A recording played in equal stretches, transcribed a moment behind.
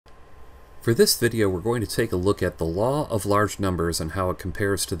For this video, we're going to take a look at the law of large numbers and how it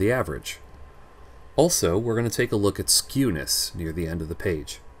compares to the average. Also, we're going to take a look at skewness near the end of the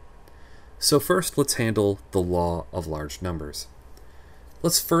page. So first, let's handle the law of large numbers.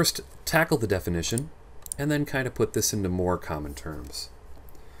 Let's first tackle the definition, and then kind of put this into more common terms.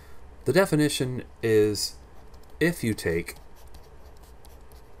 The definition is if you take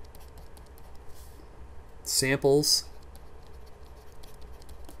samples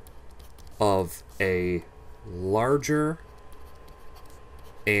of a larger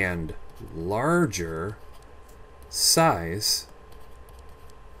and larger size,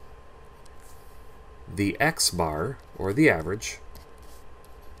 the x-bar, or the average,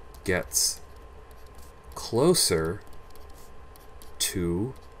 gets closer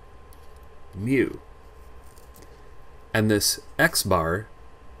to mu. And this x-bar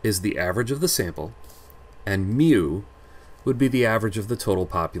is the average of the sample, and mu would be the average of the total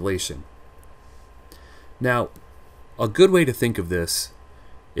population. Now, a good way to think of this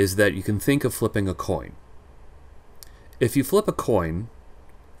is that you can think of flipping a coin. If you flip a coin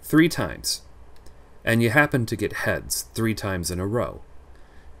 3 times, and you happen to get heads 3 times in a row,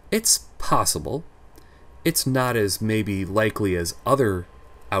 it's possible. It's not as maybe likely as other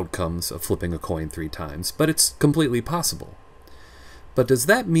outcomes of flipping a coin 3 times, but it's completely possible. But does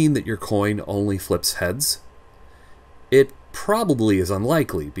that mean that your coin only flips heads? It probably is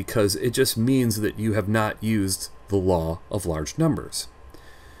unlikely, because it just means that you have not used the law of large numbers.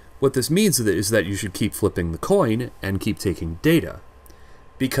 What this means is that you should keep flipping the coin and keep taking data,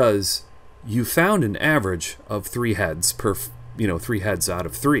 because you found an average of 3 heads per, 3 heads out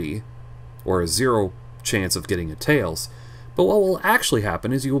of 3, or a 0 chance of getting a tails. But what will actually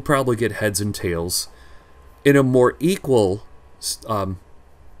happen is you will probably get heads and tails in a more equal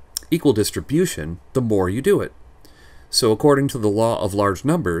distribution the more you do it. So according to the law of large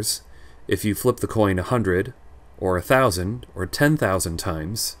numbers, if you flip the coin 100 or 1,000 or 10,000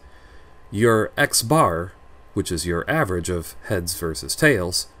 times, your x-bar, which is your average of heads versus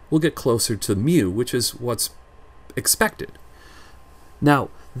tails, will get closer to mu, which is what's expected.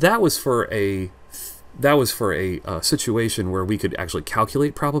 Now, that was for a situation where we could actually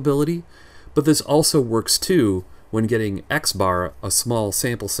calculate probability, but this also works too when getting x-bar, a small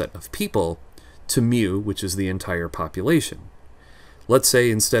sample set of people, to mu, which is the entire population. Let's say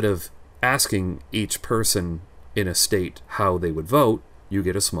instead of asking each person in a state how they would vote, you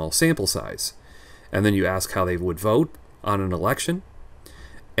get a small sample size. And then you ask how they would vote on an election,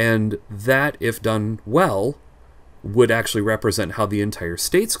 and that, if done well, would actually represent how the entire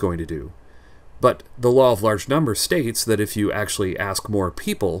state's going to do. But the law of large numbers states that if you actually ask more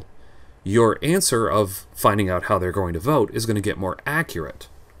people, your answer of finding out how they're going to vote is going to get more accurate.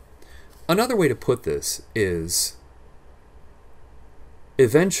 Another way to put this is,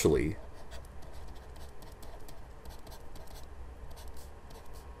 eventually,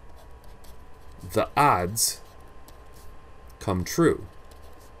 the odds come true.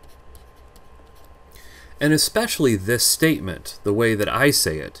 And especially this statement, the way that I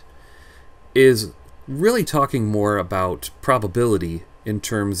say it, is really talking more about probability in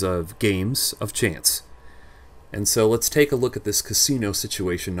terms of games of chance. And so let's take a look at this casino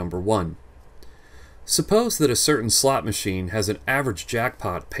situation number 1. Suppose that a certain slot machine has an average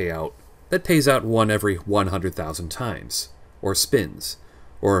jackpot payout that pays out 1 every 100,000 times, or spins,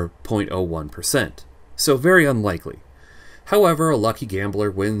 or 0.01%. So very unlikely. However, a lucky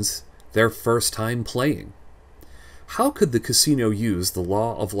gambler wins their first time playing. How could the casino use the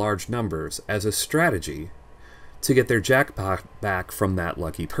law of large numbers as a strategy to get their jackpot back from that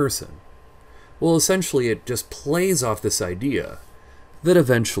lucky person? Well, essentially it just plays off this idea that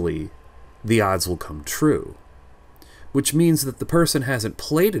eventually the odds will come true, which means that the person hasn't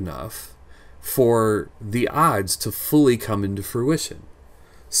played enough for the odds to fully come into fruition.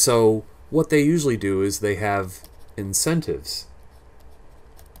 So what they usually do is they have incentives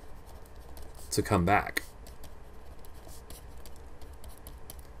to come back.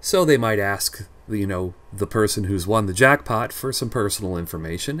 So they might ask, the person who's won the jackpot for some personal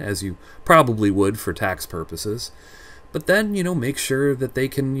information, as you probably would for tax purposes. But then, make sure that they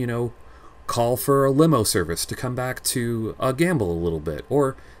can, call for a limo service to come back to gamble a little bit,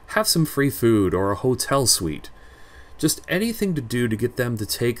 or have some free food or a hotel suite. Just anything to do to get them to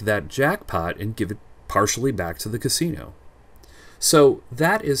take that jackpot and give it partially back to the casino. So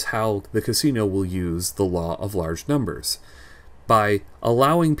that is how the casino will use the law of large numbers, by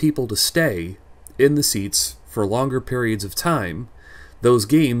allowing people to stay in the seats for longer periods of time. Those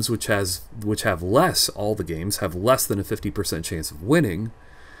games which have less, all the games have less than a 50% chance of winning,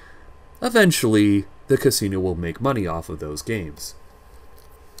 eventually the casino will make money off of those games.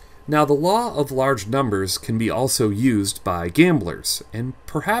 Now, the law of large numbers can be also used by gamblers, and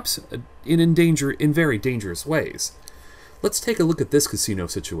perhaps in very dangerous ways. Let's take a look at this casino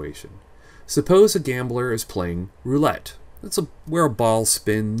situation. Suppose a gambler is playing roulette. That's where a ball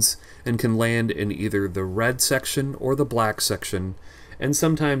spins and can land in either the red section or the black section, and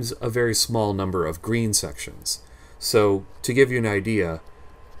sometimes a very small number of green sections. So, to give you an idea,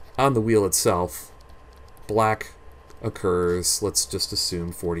 on the wheel itself, black occurs, let's just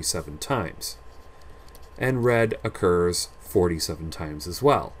assume, 47 times. And red occurs 47 times as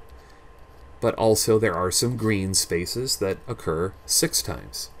well. But also there are some green spaces that occur 6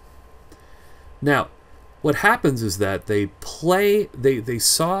 times. Now, what happens is that they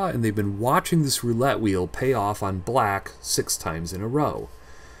saw and they've been watching this roulette wheel pay off on black 6 times in a row.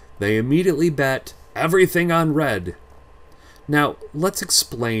 They immediately bet everything on red. Now, let's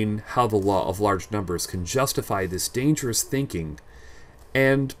explain how the law of large numbers can justify this dangerous thinking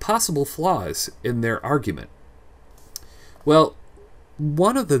and possible flaws in their argument. Well,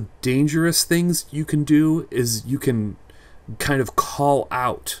 one of the dangerous things you can do is you can kind of call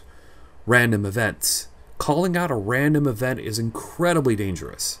out random events. Calling out a random event is incredibly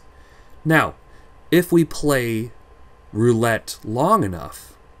dangerous. Now, if we play roulette long enough,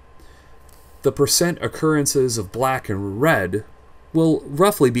 the percent occurrences of black and red will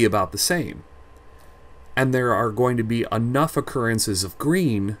roughly be about the same. And there are going to be enough occurrences of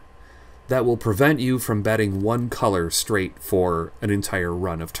green that will prevent you from betting one color straight for an entire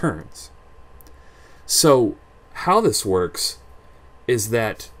run of turns. So, how this works is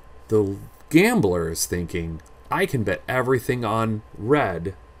that the gambler is thinking, I can bet everything on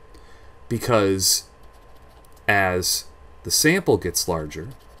red because as the sample gets larger,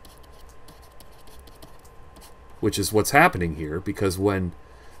 which is what's happening here, because when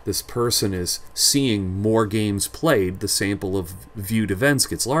this person is seeing more games played, the sample of viewed events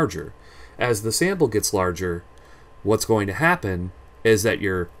gets larger. As the sample gets larger, what's going to happen is that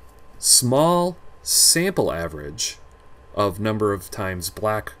your small sample average of number of times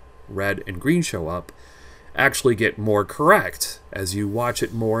black, red, and green show up actually get more correct as you watch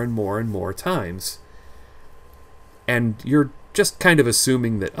it more and more and more times. And you're just kind of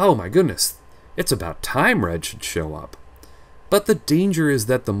assuming that, oh my goodness, it's about time red should show up. But the danger is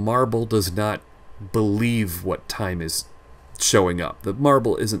that the marble does not believe what time is showing up. The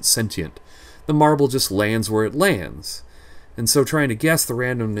marble isn't sentient. The marble just lands where it lands. And so trying to guess the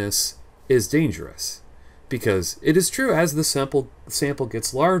randomness is dangerous. Because it is true, as the sample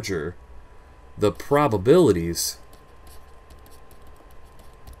gets larger, the probabilities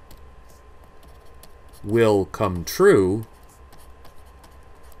will come true.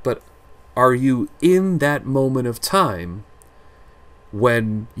 But are you in that moment of time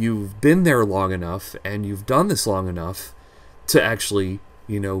when you've been there long enough and you've done this long enough to actually,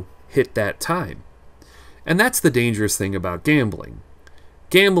 hit that time? And that's the dangerous thing about gambling.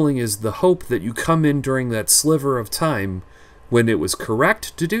 Gambling is the hope that you come in during that sliver of time when it was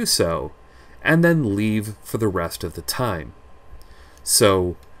correct to do so, and then leave for the rest of the time.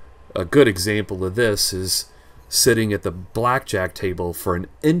 So, a good example of this is sitting at the blackjack table for an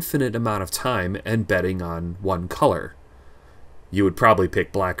infinite amount of time and betting on one color. You would probably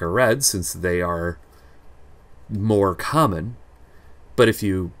pick black or red since they are more common, but if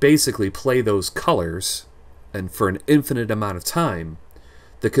you basically play those colors and for an infinite amount of time,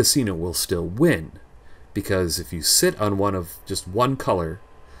 the casino will still win, because if you sit on one of just one color,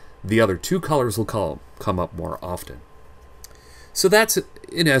 the other two colors will come up more often. So that's,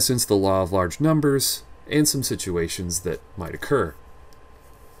 in essence, the law of large numbers and some situations that might occur.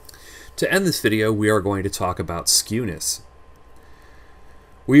 To end this video, we are going to talk about skewness.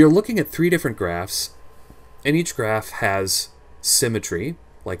 We are looking at 3 different graphs, and each graph has symmetry,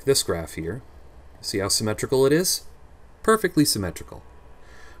 like this graph here. See how symmetrical it is? Perfectly symmetrical.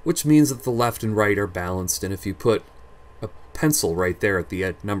 Which means that the left and right are balanced, and if you put a pencil right there at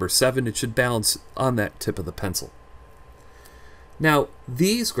the number 7, it should balance on that tip of the pencil. Now,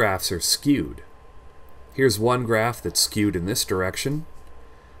 these graphs are skewed. Here's one graph that's skewed in this direction.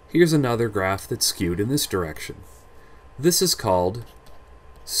 Here's another graph that's skewed in this direction. This is called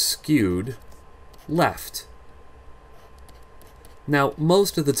skewed left. Now,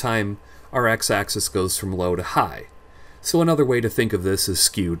 most of the time, our x-axis goes from low to high. So another way to think of this is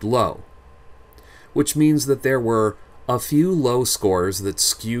skewed low, which means that there were a few low scores that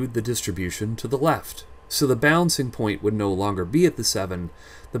skewed the distribution to the left. So the balancing point would no longer be at the 7,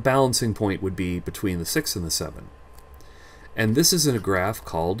 the balancing point would be between the 6 and the 7. And this is in a graph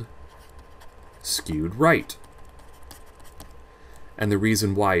called skewed right. And the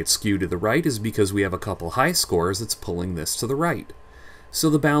reason why it's skewed to the right is because we have a couple high scores that's pulling this to the right. So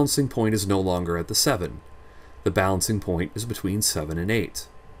the balancing point is no longer at the 7. The balancing point is between 7 and 8.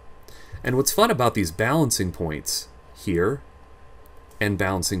 And what's fun about these balancing points here and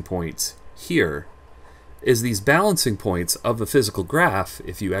balancing points here is these balancing points of the physical graph,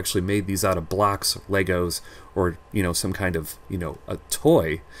 if you actually made these out of blocks, Legos, or some kind of a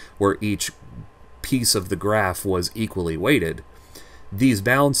toy where each piece of the graph was equally weighted, these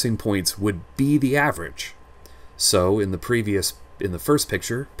balancing points would be the average. So in the first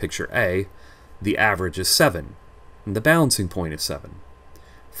picture, picture A, the average is 7, and the balancing point is 7.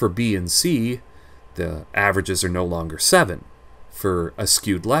 For B and C, the averages are no longer 7. For a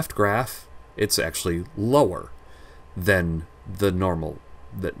skewed left graph, it's actually lower than the normal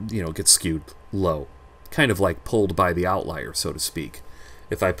that gets skewed low, kind of like pulled by the outlier, so to speak.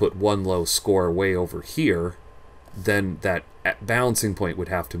 If I put one low score way over here, then that balancing point would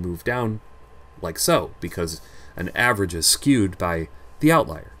have to move down like so, because an average is skewed by the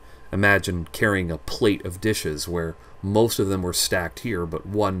outlier. Imagine carrying a plate of dishes where most of them were stacked here, but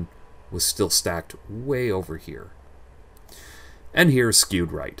one was still stacked way over here. And here's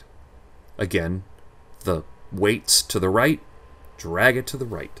skewed right. Again, the weights to the right, drag it to the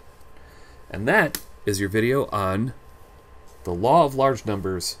right. And that is your video on the law of large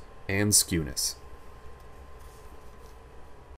numbers and skewness.